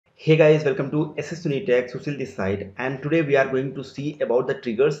Hey guys, welcome to SS Unitech, Sushil this side, and today we are going to see about the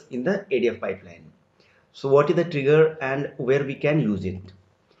triggers in the ADF pipeline. So what is the trigger and where we can use it?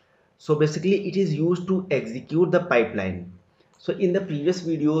 So basically it is used to execute the pipeline. So in the previous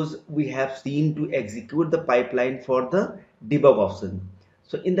videos we have seen to execute the pipeline for the debug option.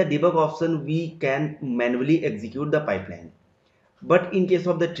 So in the debug option we can manually execute the pipeline. But in case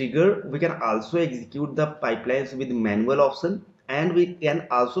of the trigger, we can also execute the pipelines with manual option, and we can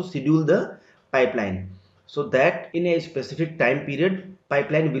also schedule the pipeline so that in a specific time period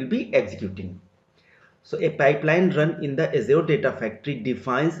pipeline will be executing. So a pipeline run in the Azure Data Factory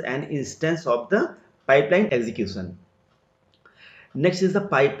defines an instance of the pipeline execution. Next is the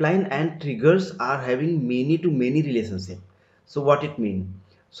pipeline and triggers are having many to many relationship. So what it mean?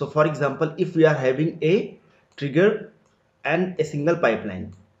 So for example, if we are having a trigger and a single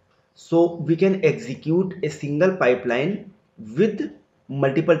pipeline, so we can execute a single pipeline with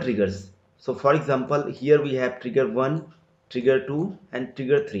multiple triggers. So for example, here we have trigger 1, trigger 2 and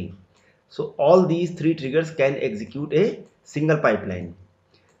trigger 3. So all these three triggers can execute a single pipeline.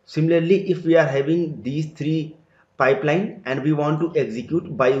 Similarly, if we are having these three pipeline and we want to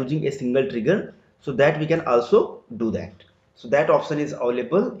execute by using a single trigger, so that we can also do that. So that option is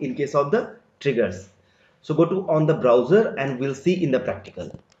available in case of the triggers. So go to on the browser and we'll see in the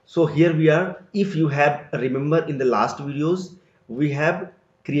practical. So here we are. If you have remember in the last videos, we have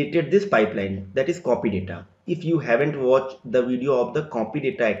created this pipeline, that is copy data. If you haven't watched the video of the copy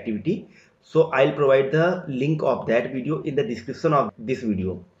data activity, so I'll provide the link of that video in the description of this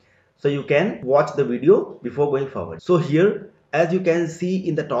video, so you can watch the video before going forward. So here, as you can see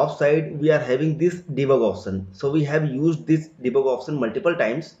in the top side, we are having this debug option. So we have used this debug option multiple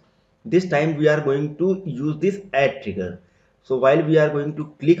times. This time we are going to use this add trigger. So while we are going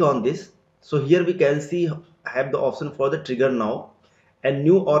to click on this, so here we can see have the option for the trigger now and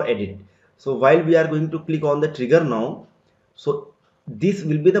new or edit. So while we are going to click on the trigger now, so this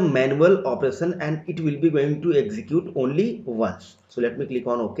will be the manual operation and it will be going to execute only once. So let me click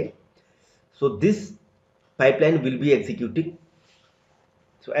on OK. So this pipeline will be executing.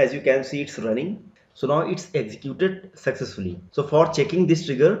 So as you can see, it's running. So now it's executed successfully. So for checking this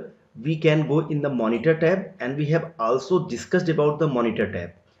trigger, we can go in the monitor tab, and we have also discussed about the monitor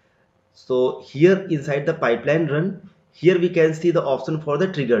tab. So here inside the pipeline run, here we can see the option for the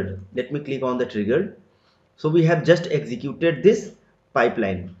triggered. Let me click on the triggered. So we have just executed this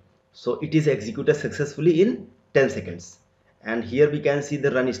pipeline. So it is executed successfully in 10 seconds. And here we can see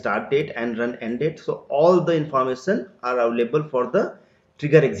the run start date and run end date. So all the information are available for the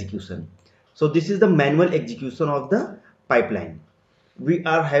trigger execution. So this is the manual execution of the pipeline. We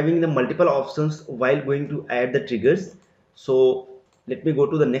are having the multiple options while going to add the triggers. So let me go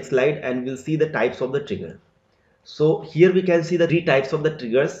to the next slide and we'll see the types of the trigger. So here we can see the three types of the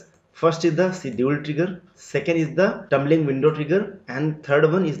triggers. First is the schedule trigger, second is the tumbling window trigger, and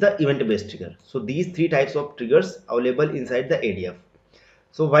third one is the event based trigger. So these three types of triggers available inside the ADF.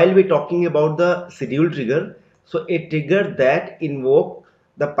 So while we're talking about the schedule trigger, so a trigger that invoke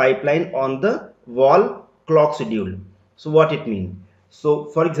the pipeline on the wall clock schedule. So what it means? So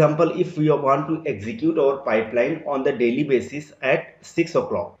for example, if we want to execute our pipeline on the daily basis at 6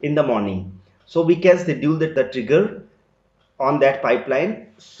 o'clock in the morning, so we can schedule the trigger on that pipeline,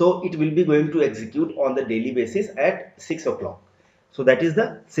 so it will be going to execute on the daily basis at 6 o'clock. So that is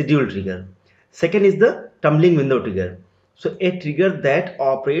the schedule trigger. Second is the tumbling window trigger. So a trigger that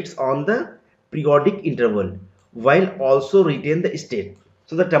operates on the periodic interval while also retain the state.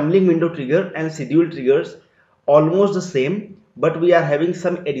 So the tumbling window trigger and schedule triggers almost the same, but we are having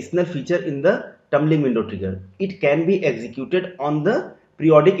some additional feature in the tumbling window trigger. It can be executed on the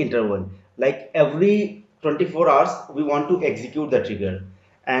periodic interval, like every 24 hours we want to execute the trigger,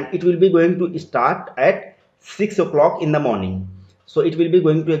 and it will be going to start at 6 o'clock in the morning. So it will be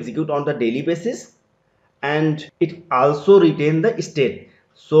going to execute on the daily basis, and it also retain the state.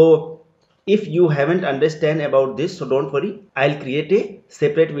 So if you haven't understand about this, so don't worry, I'll create a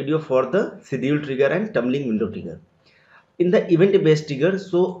separate video for the schedule trigger and tumbling window trigger. In the event based trigger,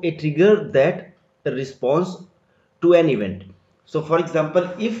 so a trigger that responds to an event. So for example,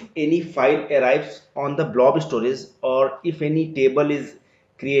 if any file arrives on the blob storage, or if any table is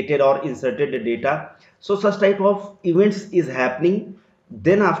created or inserted the data, so such type of events is happening,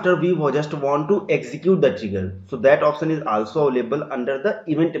 then after we just want to execute the trigger, so that option is also available under the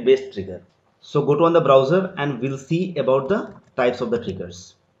event based trigger. So go to on the browser and we'll see about the types of the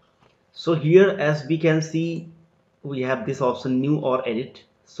triggers. So here, as we can see, we have this option new or edit.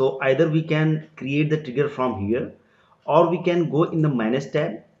 So either we can create the trigger from here, or we can go in the manage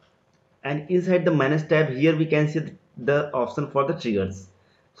tab, and inside the manage tab here we can see the option for the triggers.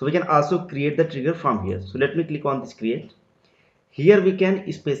 So we can also create the trigger from here. So let me click on this create. Here we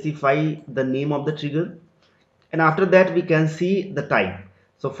can specify the name of the trigger, and after that we can see the type.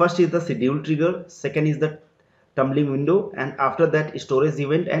 So first is the schedule trigger, second is the tumbling window, and after that storage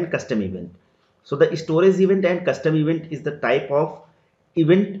event and custom event. So the storage event and custom event is the type of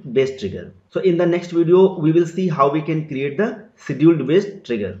event based trigger. So in the next video we will see how we can create the scheduled based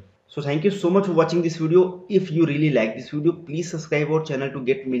trigger. So thank you so much for watching this video. If you really like this video, please subscribe our channel to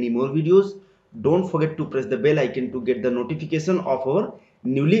get many more videos. Don't forget to press the bell icon to get the notification of our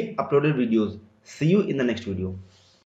newly uploaded videos. See you in the next video.